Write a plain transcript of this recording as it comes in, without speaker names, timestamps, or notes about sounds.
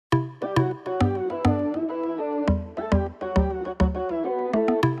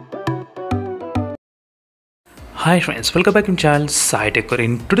Hi friends, welcome back to channel Saichaitanya.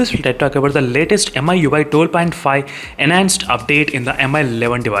 In today's video, I talk about the latest Miui 12.5 enhanced update in the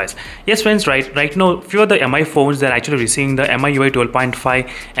Mi11 device. Yes friends, right now few of the Mi phones they're actually receiving the Miui 12.5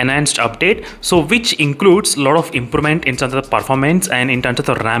 enhanced update, so which includes a lot of improvement in terms of the performance and in terms of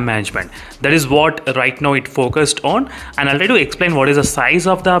the RAM management. That is what right now it focused on, and I'll try to explain what is the size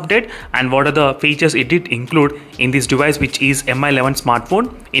of the update and what are the features it did include in this device, which is Mi11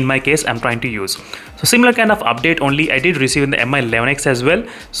 smartphone. In my case, I'm trying to use. So similar kind of update only I did receive in the Mi11X as well,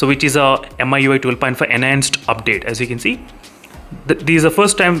 so which is a Miui 12.5 enhanced update. As you can see, this is the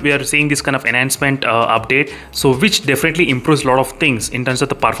first time we are seeing this kind of enhancement update, so which definitely improves a lot of things in terms of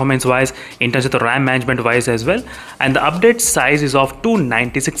the performance wise, in terms of the RAM management wise as well. And the update size is of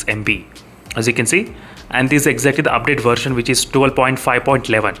 296 MB, as you can see, and this is exactly the update version, which is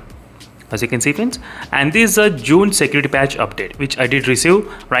 12.5.11. as you can see friends, and this is a June security patch update which I did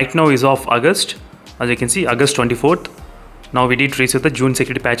receive. Right now is of August, as you can see, August 24th. Now we did receive the June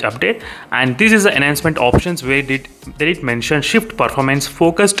security patch update, and this is the enhancement options where they did mention shift performance,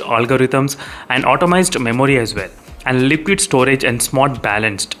 focused algorithms, and optimized memory as well, and liquid storage and smart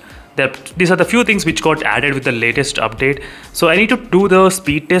balanced. These are the few things which got added with the latest update. So I need to do the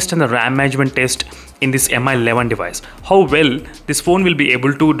speed test and the RAM management test in this Mi11 device. How well this phone will be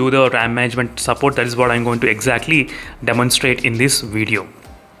able to do the RAM management support, that is what I'm going to exactly demonstrate in this video.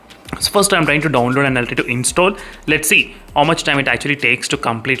 So first I'm trying to download and I'll try to install. Let's see how much time it actually takes to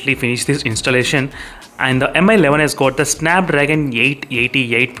completely finish this installation. And the Mi11 has got the Snapdragon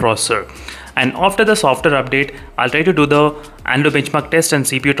 888 processor. And after the software update, I'll try to do the Antutu benchmark test and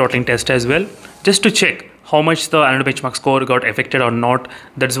CPU throttling test as well, just to check how much the Antutu benchmark score got affected or not.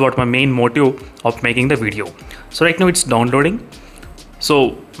 That's what my main motive of making the video. So right now it's downloading.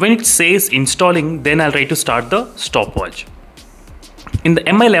 So when it says installing, then I'll try to start the stopwatch. In the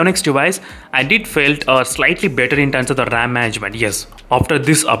Mi11X device, I did felt slightly better in terms of the RAM management. Yes, after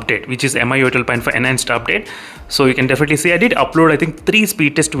this update, which is Miui 12.5 enhanced update. So you can definitely see I did upload I think 3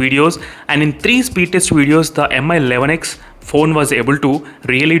 speed test videos, and in 3 speed test videos, the Mi11X phone was able to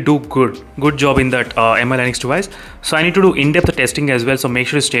really do good job in that Mi11X device. So I need to do in-depth testing as well. So make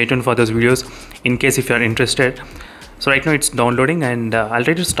sure to stay tuned for those videos in case if you are interested. So right now it's downloading, and I'll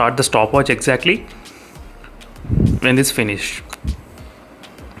try to start the stopwatch exactly when this finished.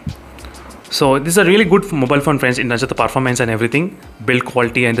 So this is a really good mobile phone friends in terms of the performance and everything, build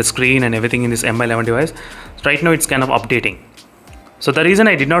quality and the screen and everything in this Mi11 device. So right now it's kind of updating. So the reason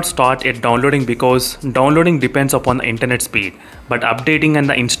I did not start it downloading, because downloading depends upon the internet speed, but updating and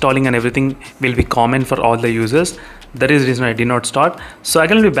the installing and everything will be common for all the users. That is the reason I did not start. So I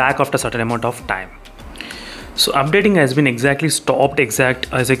can be back after a certain amount of time. So updating has been exactly stopped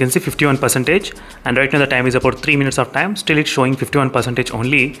as you can see 51%, and right now the time is about 3 minutes of time. Still it's showing 51%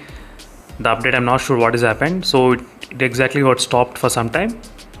 only. The update, I'm not sure what has happened, so it exactly got stopped for some time.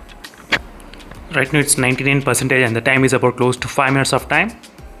 Right now it's 99% and the time is about close to 5 minutes of time.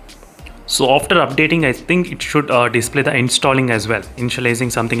 So after updating, I think it should display the installing as well,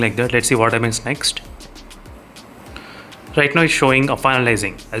 initializing, something like that. Let's see what happens next. Right now it's showing a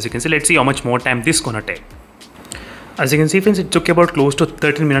finalizing. As you can see, let's see how much more time this gonna take. As you can see friends, it took about close to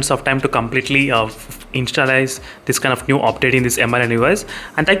 13 minutes of time to completely install this kind of new update in this Mi11 device.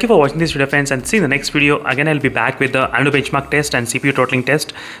 And thank you for watching this video friends, and see you in the next video. Again, I'll be back with the Antutu benchmark test and CPU throttling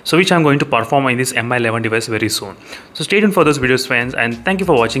test, so which I'm going to perform in this Mi11 device very soon. So stay tuned for those videos friends, and thank you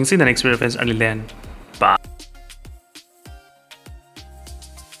for watching. See you in the next video friends. Until then.